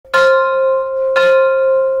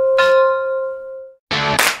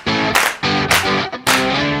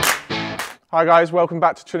Hi guys, welcome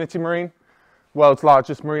back to Trinity Marine, world's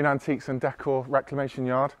largest marine antiques and decor reclamation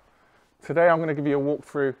yard. Today I'm going to give you a walk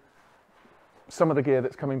through some of the gear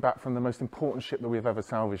that's coming back from the most important ship that we've ever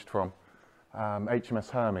salvaged from, HMS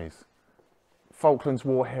Hermes. Falklands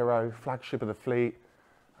war hero, flagship of the fleet,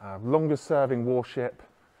 longest serving warship.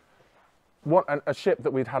 A ship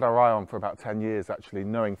that we'd had our eye on for about 10 years actually,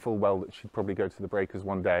 knowing full well that she'd probably go to the breakers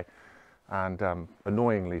one day. And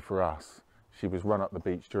annoyingly for us, she was run up the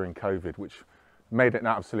beach during COVID, which made it an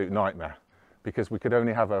absolute nightmare because we could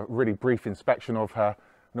only have a really brief inspection of her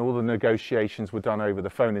and all the negotiations were done over the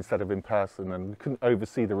phone instead of in person, and we couldn't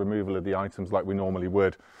oversee the removal of the items like we normally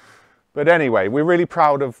would. But anyway, we're really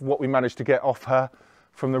proud of what we managed to get off her,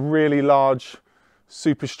 from the really large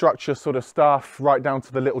superstructure sort of stuff right down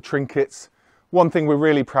to the little trinkets. One thing we're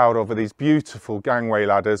really proud of are these beautiful gangway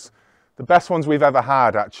ladders, the best ones we've ever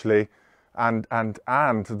had actually, and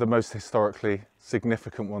the most historically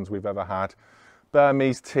significant ones we've ever had.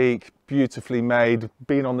 Burmese teak, beautifully made,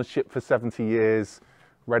 been on the ship for 70 years,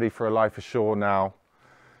 ready for a life ashore now.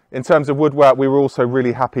 In terms of woodwork, we were also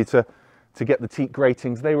really happy to get the teak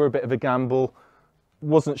gratings. They were a bit of a gamble.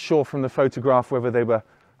 Wasn't sure from the photograph whether they were,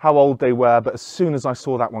 how old they were, but as soon as I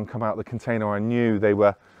saw that one come out of the container, I knew they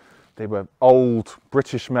were old,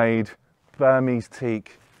 British made, Burmese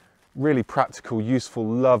teak. Really practical, useful,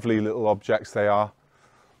 lovely little objects they are.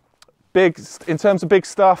 Big, in terms of big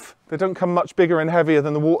stuff, they don't come much bigger and heavier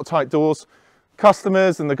than the watertight doors.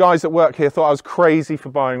 Customers and the guys that work here thought I was crazy for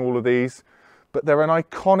buying all of these, but they're an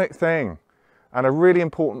iconic thing and a really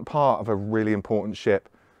important part of a really important ship.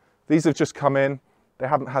 These have just come in. They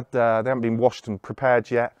haven't been washed and prepared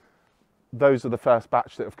yet. Those are the first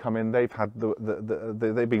batch that have come in. They've had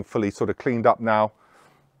they've been fully sort of cleaned up now.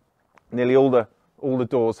 Nearly all the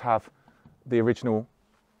doors have the original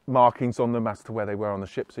markings on them as to where they were on the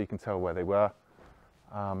ship, so you can tell where they were.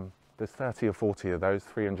 There's 30 or 40 of those,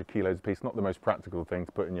 300 kilos a piece. Not the most practical thing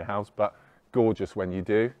to put in your house, but gorgeous when you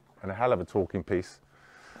do, and a hell of a talking piece.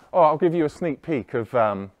 Oh, I'll give you a sneak peek of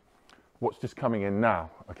what's just coming in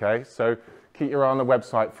now, okay? So keep your eye on the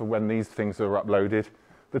website for when these things are uploaded.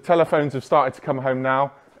 The telephones have started to come home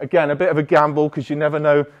now. Again, a bit of a gamble because you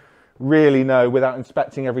never really know without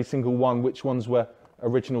inspecting every single one which ones were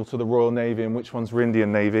original to the Royal Navy and which ones were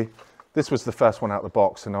Indian Navy. This was the first one out of the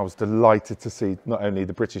box, and I was delighted to see not only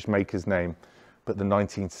the British maker's name but the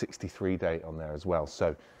 1963 date on there as well.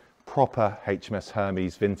 So proper HMS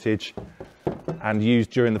Hermes vintage and used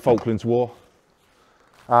during the Falklands War.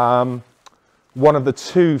 One of the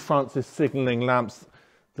two Francis signalling lamps,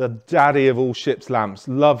 the daddy of all ships lamps,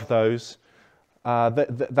 love those.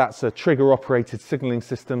 That's a trigger operated signalling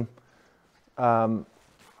system.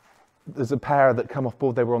 There's a pair that come off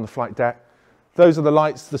board, they were on the flight deck. Those are the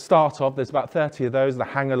lights, the start of, there's about 30 of those, the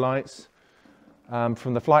hangar lights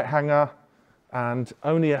from the flight hangar. And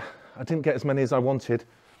I didn't get as many as I wanted,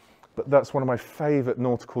 but that's one of my favourite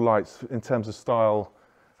nautical lights in terms of style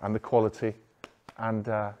and the quality. And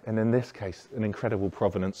in this case, an incredible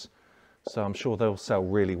provenance. So I'm sure they'll sell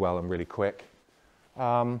really well and really quick.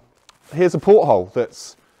 Here's a porthole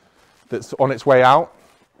that's on its way out.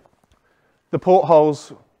 The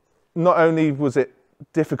portholes, not only was it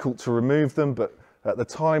difficult to remove them, but at the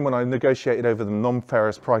time when I negotiated over them,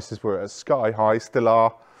 non-ferrous prices were at sky high, still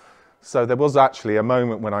are. So there was actually a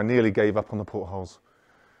moment when I nearly gave up on the portholes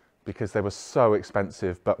because they were so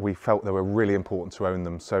expensive, but we felt they were really important to own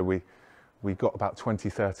them. So we got about 20,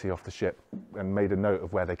 30 off the ship and made a note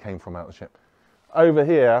of where they came from out of the ship. Over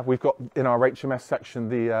here, we've got in our HMS section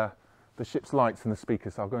the ship's lights and the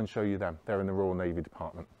speakers. I'll go and show you them. They're in the Royal Navy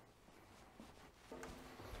department.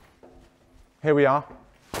 Here we are.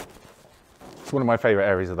 It's one of my favourite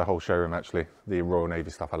areas of the whole showroom actually, the Royal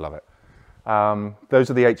Navy stuff, I love it.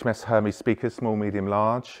 Those are the HMS Hermes speakers, small, medium,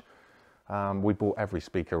 large. We bought every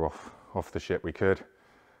speaker off the ship we could.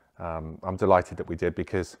 I'm delighted that we did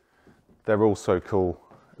because they're all so cool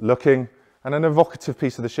looking and an evocative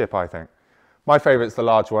piece of the ship, I think. My favourite's the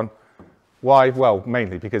large one. Why? Well,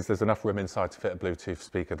 mainly because there's enough room inside to fit a Bluetooth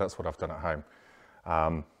speaker. That's what I've done at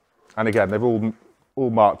home. And again, they're all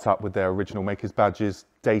marked up with their original maker's badges,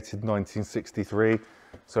 dated 1963.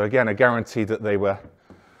 So again, a guarantee that they were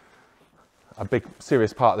a big,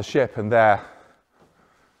 serious part of the ship, and they're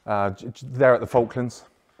at the Falklands.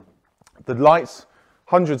 The lights,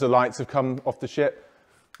 hundreds of lights have come off the ship.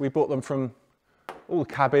 We bought them from all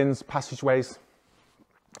the cabins, passageways,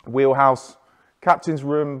 wheelhouse, captain's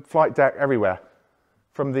room, flight deck, everywhere.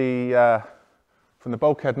 From the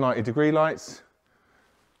bulkhead 90-degree lights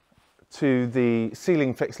to the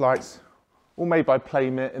ceiling fixed lights, all made by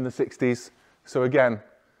Playmit in the 60s. So again,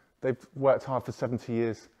 they've worked hard for 70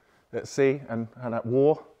 years at sea and at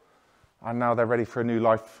war. and now they're ready for a new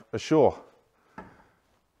life ashore.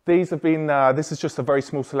 These have been, this is just a very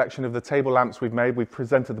small selection of the table lamps we've made. We've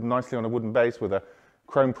presented them nicely on a wooden base with a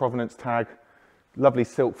chrome provenance tag, lovely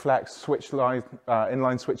silk flex, switch line,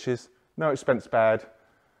 inline switches, no expense spared,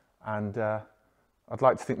 and I'd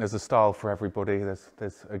like to think there's a style for everybody.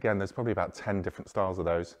 There's probably about 10 different styles of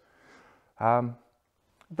those.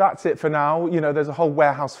 That's it for now. You know, there's a whole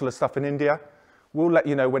warehouse full of stuff in India. We'll let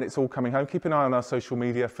you know when it's all coming home. Keep an eye on our social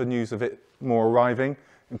media for news of it more arriving,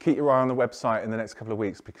 and keep your eye on the website in the next couple of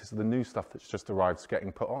weeks because the new stuff that's just arrived is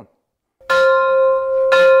getting put on.